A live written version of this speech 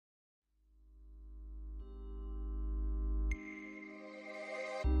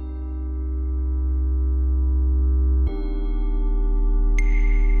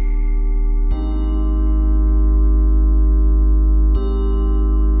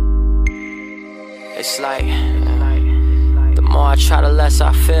It's like the more I try, the less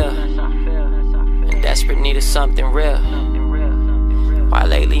I feel. In desperate need of something real. Why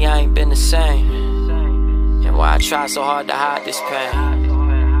lately I ain't been the same, and why I try so hard to hide this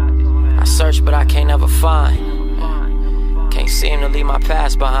pain. I search but I can't ever find. Can't seem to leave my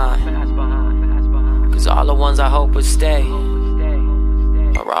past behind. Cause all the ones I hope would stay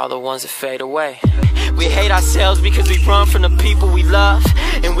are all the ones that fade away. We hate ourselves because we run from the people we love,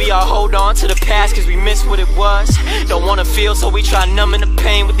 and we all hold on to the past cause we miss what it was. Don't wanna feel, so we try numbing the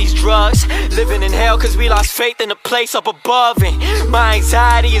pain with these drugs. Living in hell cause we lost faith in the place up above, and my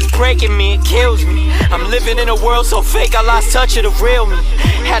anxiety is breaking me, it kills me. I'm living in a world so fake I lost touch of the real me.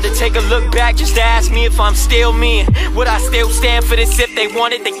 Had to take a look back just to ask me if I'm still me, and would I still stand for this if they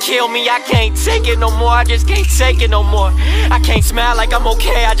wanted to kill me. I can't take it no more, I just can't take it no more. I can't smile like I'm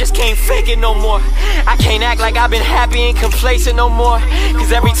okay, I just can't fake it no more. I can't act like I've been happy and complacent no more,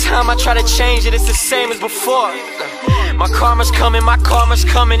 cause every time I try to change it, it's the same as before. My karma's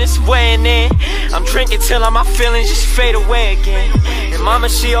coming, it's weighing in. I'm drinking till all my feelings just fade away again. And mama,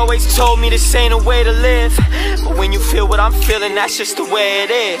 she always told me this ain't a way to live, but when you feel what I'm feeling, that's just the way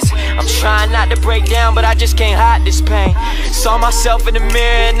it is. I'm trying not to break down, but I just can't hide this pain. Saw myself in the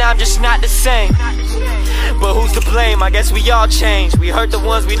mirror and I'm just not the same. But who's to blame? I guess we all change. We hurt the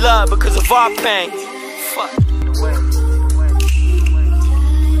ones we love because of our pain. Fuck.